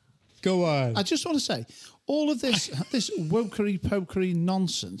 Go on. I just want to say, all of this wokery pokery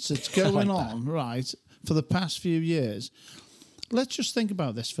nonsense that's going on, right, for the past few years. Let's just think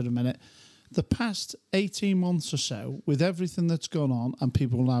about this for a minute. The past 18 months or so, with everything that's gone on, and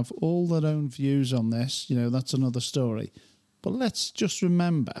people will have all their own views on this, that's another story. But let's just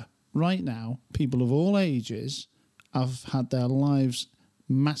remember, right now, people of all ages have had their lives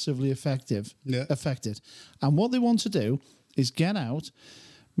massively affected. And what they want to do is get out,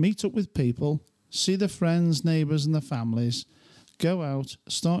 meet up with people, see their friends, neighbours and their families, go out,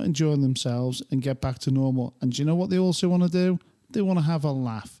 start enjoying themselves and get back to normal. And do you know what they also want to do? They want to have a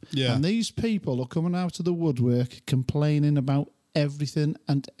laugh. Yeah. And these people are coming out of the woodwork complaining about everything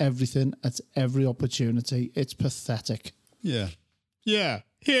and everything at every opportunity. It's pathetic. Yeah. Yeah.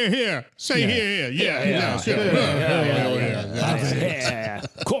 Here. Say here. Yeah.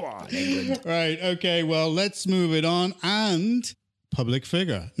 Come on, England. Right. Okay. Well, let's move it on. And public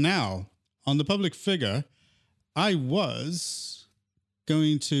figure. Now, on the public figure, I was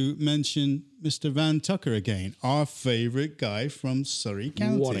going to mention Mr. Van Tucker again, our favorite guy from Surrey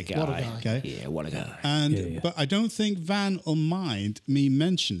County. What a guy. Okay. Yeah, what a guy. And but I don't think Van will mind me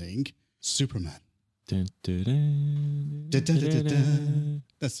mentioning Superman. Dun, dun, dun, Da, da, da, da, da. dun.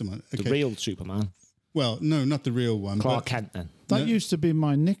 That's the one. The Okay. real Superman. Well, no, not the real one. Clark but Kent then. That used to be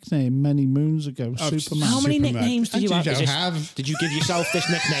my nickname many moons ago, Oh, Superman. How many Superman. nicknames did And you you have? don't Is this- have- Did you give yourself this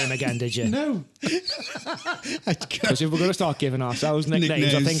nickname again, did you? No. Because if we're going to start giving ourselves nicknames,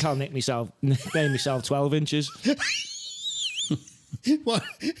 I Nicknames. think I'll nickname myself 12 inches. What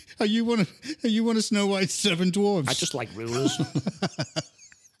are you one of Snow White's 7 dwarves? I just like rulers.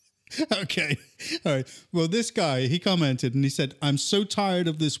 Okay. All right. Well, this guy, he commented and he said, I'm so tired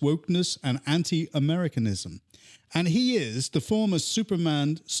of this wokeness and anti-Americanism. And he is the former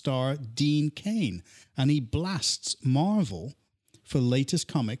Superman star Dean Cain. And he blasts Marvel for the latest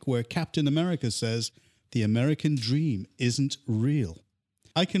comic where Captain America says, the American dream isn't real.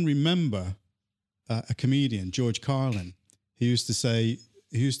 I can remember a comedian, George Carlin. He used to say,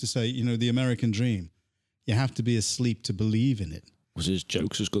 you know, the American dream, you have to be asleep to believe in it. Was his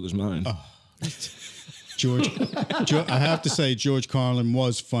jokes as good as mine? George, I have to say, George Carlin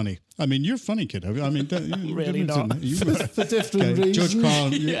was funny. I mean, you're a funny kid. I mean, Really not. For different Okay, reasons. George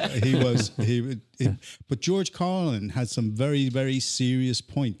Carlin, he was. But George Carlin had some very, very serious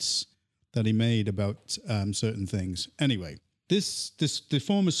points that he made about certain things. Anyway, the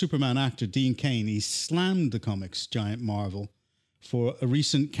former Superman actor Dean Cain, he slammed the comics giant Marvel for a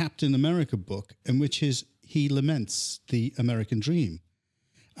recent Captain America book in which he laments the American dream.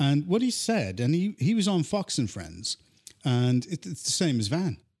 And what he said, and he was on Fox and Friends, and it's the same as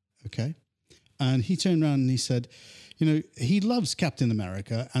Van, okay? And he turned around and he said, you know, he loves Captain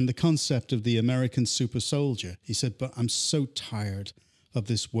America and the concept of the American super soldier. He said, but I'm so tired of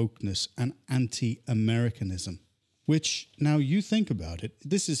this wokeness and anti-Americanism, which now you think about it,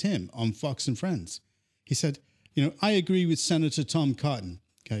 this is him on Fox and Friends. He said, you know, I agree with Senator Tom Cotton,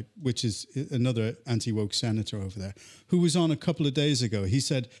 okay, which is another anti-woke senator over there, who was on a couple of days ago. He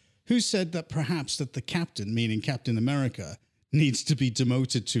said, who said that perhaps that the captain, meaning Captain America, needs to be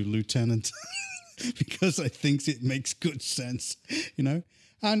demoted to lieutenant? Because I think it makes good sense, you know?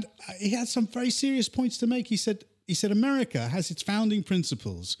 And he had some very serious points to make. He said, America has its founding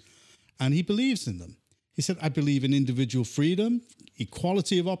principles and he believes in them. He said, I believe in individual freedom,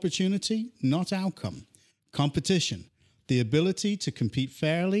 equality of opportunity, not outcome, competition, the ability to compete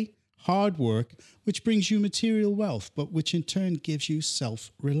fairly, hard work, which brings you material wealth, but which in turn gives you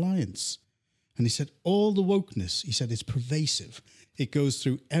self-reliance. And he said, all the wokeness, he said, is pervasive. It goes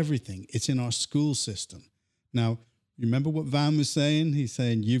through everything. It's in our school system. Now, remember what Van was saying? He's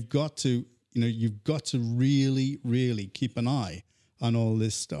saying you've got to really, really keep an eye on all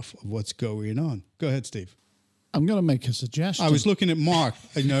this stuff of what's going on. Go ahead, Steve. I'm going to make a suggestion. I was looking at Mark.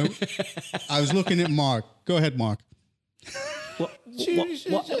 I was looking at Mark. Go ahead, Mark.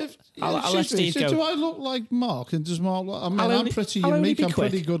 I'll let Steve go. Do I look like Mark? And does Mark look, I mean, I'm pretty I'll only unique. be I'm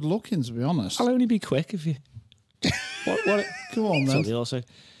quick. pretty good looking, to be honest. I'll only be quick if you... What, Go on, so then. they also...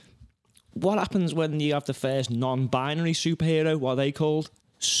 What happens when you have the first non-binary superhero? What are they called?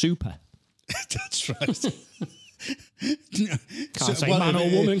 Super. That's right. Can't say man or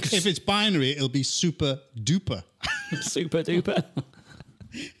woman. If it's binary, it'll be super duper. Super duper.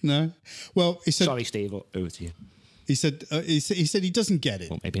 No. Well, he said. Sorry, Steve. Over to you. He said he doesn't get it.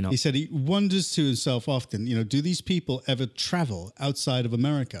 Well, maybe not. He said he wonders to himself often, you know, do these people ever travel outside of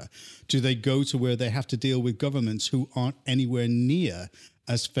America? Do they go to where they have to deal with governments who aren't anywhere near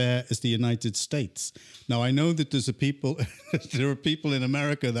as fair as the United States? Now, I know that there are people in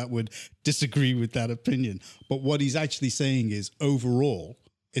America that would disagree with that opinion, but what he's actually saying is overall,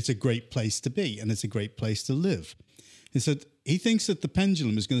 it's a great place to be and it's a great place to live. He said he thinks that the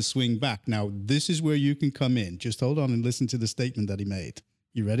pendulum is going to swing back. Now, this is where you can come in. Just hold on and listen to the statement that he made.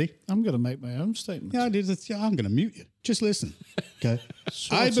 You ready? I'm going to make my own statement. Yeah, I'm going to mute you. Just listen. Okay.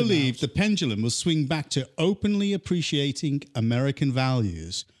 I believe the pendulum will swing back to openly appreciating American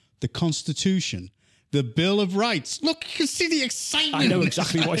values, the Constitution, the Bill of Rights. Look, you can see the excitement. I know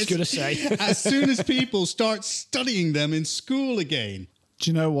exactly what he's going to say. As soon as people start studying them in school again. Do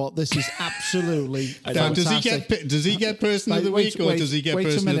you know what? This is absolutely Now, does he get person of the week or does he get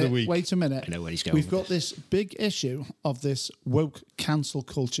person of the week? Wait a minute. I know where he's going We've with got this big issue of this woke cancel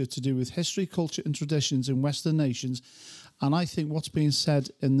culture to do with history, culture, and traditions in Western nations. And I think what's being said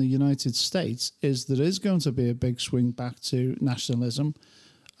in the United States is there is going to be a big swing back to nationalism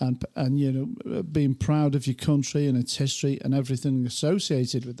and you know, being proud of your country and its history and everything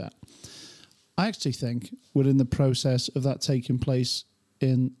associated with that. I actually think we're in the process of that taking place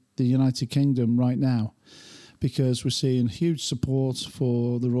in the United Kingdom right now, because we're seeing huge support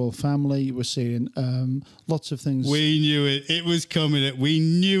for the royal family. We're seeing lots of things. We knew it. It was coming. We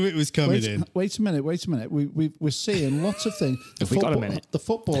knew it was coming in. Wait a minute. We're seeing lots of things. Have we got a minute? The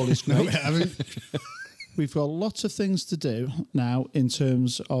football is No, great. we haven't. We've got lots of things to do now in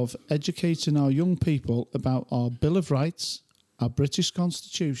terms of educating our young people about our Bill of Rights, our British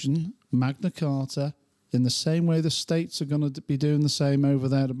Constitution, Magna Carta, in the same way the states are going to be doing the same over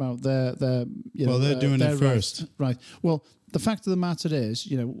there about their Well, they're doing their it first. Right. Well, the fact of the matter is,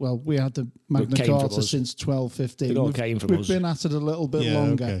 we had the Magna came from Carta us. since 1215. It all came from We've us. been at it a little bit Yeah,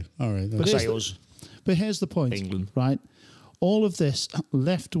 longer. okay. All right. But Say here's us. But here's the point, England. right? All of this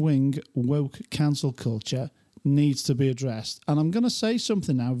left-wing woke cancel culture needs to be addressed. And I'm going to say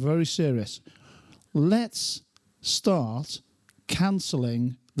something now very serious. Let's start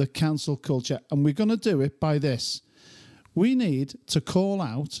cancelling the cancel culture. And we're going to do it by this. We need to call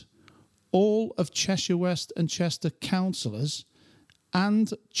out all of Cheshire West and Chester councillors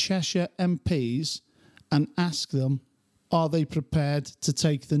and Cheshire MPs and ask them, are they prepared to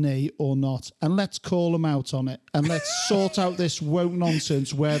take the knee or not? And let's call them out on it. And let's sort out this woke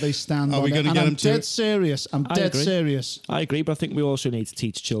nonsense where they stand Are on we it. gonna And get I'm them to- dead serious. I'm I dead agree. serious. I agree, but I think we also need to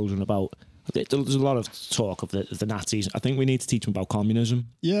teach children about. There's a lot of talk of the Nazis. I think we need to teach them about communism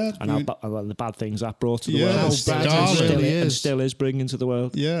Yeah. and how the bad things that brought to the Yeah, world. How And bad Stalin. it really and is. still is bringing to the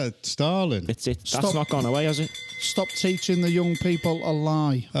world. Yeah, Stalin. That's Stop. not gone away, has it? Stop teaching the young people a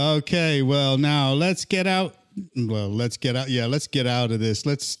lie. Okay, well, now let's get out. Well, let's get out. Yeah, let's get out of this.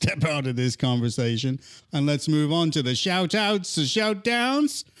 Let's step out of this conversation and let's move on to the shout outs, the shout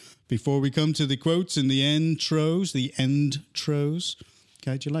downs before we come to the quotes and the intros, the endtros.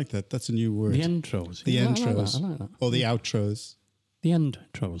 Okay, do you like that? That's a new word. The intros. The Yeah, intros. I like that. Or the outros. The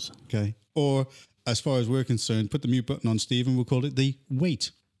intros. Okay. Or, as far as we're concerned, put the mute button on Steve and we'll call it the wait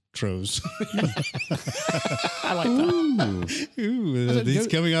tros. I like that. Ooh, he's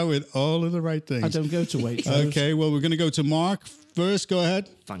coming out with all of the right things. I don't go to Waitrose. Okay, well, we're going to go to Mark first. Go ahead.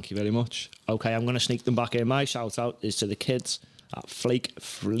 Thank you very much. Okay, I'm going to sneak them back in. My shout out is to the kids at Flake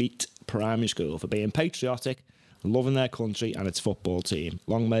Fleet Primary School for being patriotic, loving their country and its football team.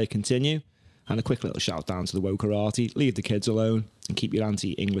 Long may it continue. And a quick little shout down to the Wokerati. Leave the kids alone and keep your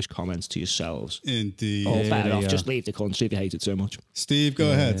anti-English comments to yourselves. Indeed. Or Yeah, better they off, are. just leave the country if you hate it so much. Steve,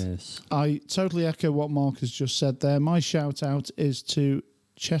 go ahead. Yes. I totally echo what Mark has just said there. My shout out is to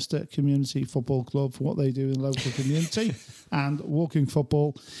Chester Community Football Club for what they do in the local community and walking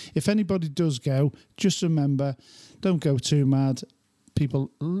football. If anybody does go, just remember, don't go too mad.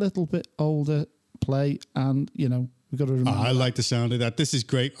 People a little bit older play, and we've got to remember. I like the sound of that. This is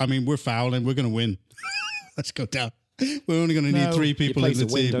great. I mean, we're fouling. We're going to win. Let's go down. We're only going to need No, 3 people play in the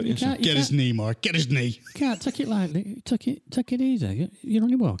to win, team. don't you? You Get his knee, Mark. Get his knee. Can't take it lightly. Take it easy. You're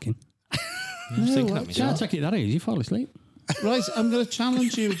only walking. I'm thinking that Can't myself. take it that easy. You fall asleep. Right, I'm going to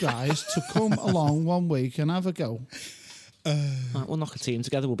challenge you guys to come along one week and have a go. Right, we'll knock a team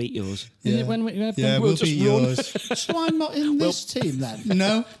together, we'll beat yours. Is it when we have Yeah, them? we'll just be run. yours. So I'm not in this team then. No,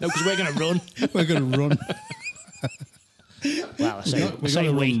 No, because we're going to run. we're going to run. Well, I say, We've say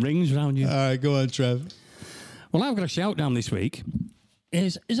got to we. run rings round you. All right, go on, Trev. Well, I've got a shout down this week.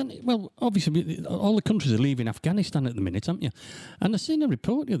 Isn't it? Well, obviously, all the countries are leaving Afghanistan at the minute, haven't you? And I seen a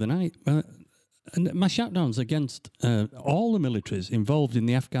report the other night, and my shout down's against all the militaries involved in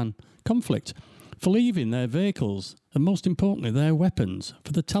the Afghan conflict for leaving their vehicles and, most importantly, their weapons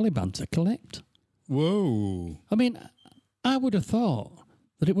for the Taliban to collect. Whoa. I mean, I would have thought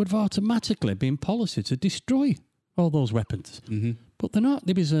that it would have automatically been policy to destroy all those weapons. Mm-hmm. But they're not.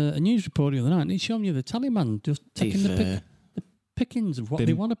 There was a news report the other night, and it's showing you the Taliban just taking They've, the pickings of what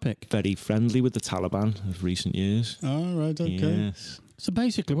they want to pick. Very friendly with the Taliban of recent years. All right, okay. Yes. So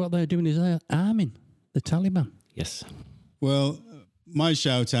basically, what they're doing is they're arming the Taliban. Yes. Well, my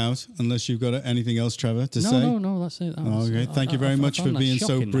shout out, unless you've got anything else, Trevor, to say. No, that's it. That was- Okay, thank you very much for found that being so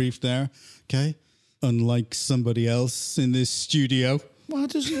shocking, that. brief there. Okay, unlike somebody else in this studio. Why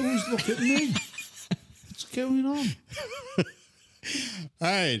does he always look at me? What's going on? All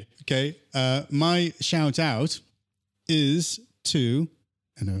right, okay. My shout out is to,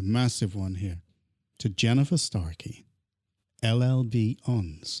 and a massive one here, to Jennifer Starkey, LLB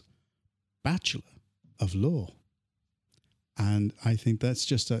Ons, Bachelor of Law. And I think that's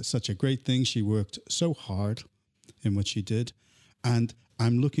just such a great thing. She worked so hard in what she did. And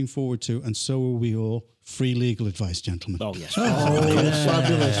I'm looking forward to, and so are we all, free legal advice, gentlemen. Oh, yes.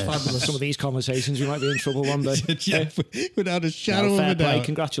 Fabulous. Some of these conversations, we might be in trouble one day. Yeah, without a shadow No, of fair a play. doubt.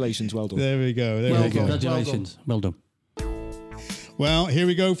 Congratulations. Well done. There we go. There Well we go. done. Congratulations. Well done. Well, here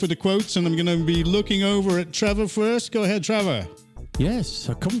we go for the quotes, and I'm going to be looking over at Trevor first. Go ahead, Trevor. Yes,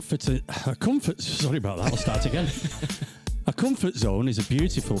 a comfort. Sorry about that. I'll start again. A comfort zone is a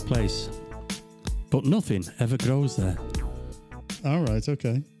beautiful place, but nothing ever grows there. All right.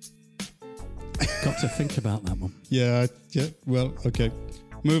 Okay. Got to think about that one. Yeah. Yeah. Well. Okay.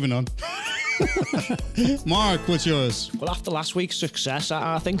 Moving on. Mark, what's yours? Well, after last week's success,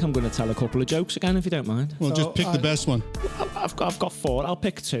 I think I'm going to tell a couple of jokes again, if you don't mind. Well, just pick the best one. I've got 4. I'll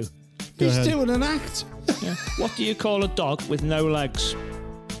pick 2. Go He's ahead. doing an act. Yeah. What do you call a dog with no legs?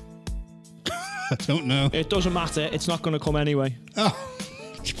 I don't know. It doesn't matter. It's not going to come anyway. Oh,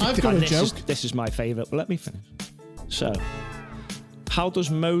 I've got a joke. This is my favourite, but let me finish. So, how does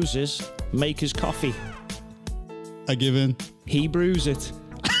Moses make his coffee? I give in. He brews it.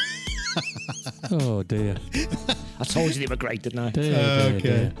 Oh dear. I told you they were great, didn't I? Dear, dear, Okay.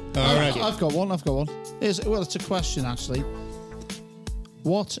 dear. All right. I've got one. It's a question, actually.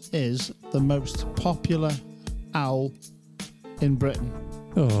 What is the most popular owl in Britain?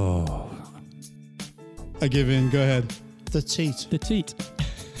 Oh, I give in. Go ahead. The teat. the teat.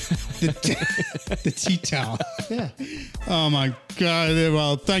 The tea towel. Yeah. Oh my God.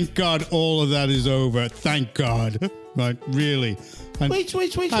 Well, thank God all of that is over. Thank God. Right. Really. And- Wait.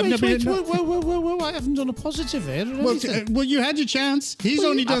 I've never hit- Whoa. I haven't done a positive here. or Well, anything. well, you had your chance. He's Well,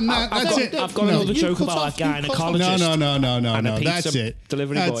 only done that. I've That's got, it. I've got No. another You joke cut about off- a you cut off- gynecologist. No. and a That's pizza it.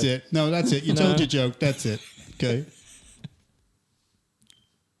 delivery That's boy. it. No, that's it. You told your joke. That's it. Okay.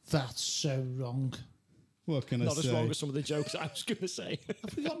 That's so wrong. What can I Not say? as wrong as some of the jokes I was going to say.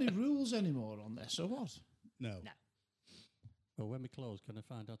 Have we got any rules anymore on this, or what? No. Well, when we close, can I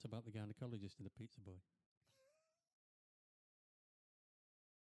find out about the gynecologist and the pizza boy?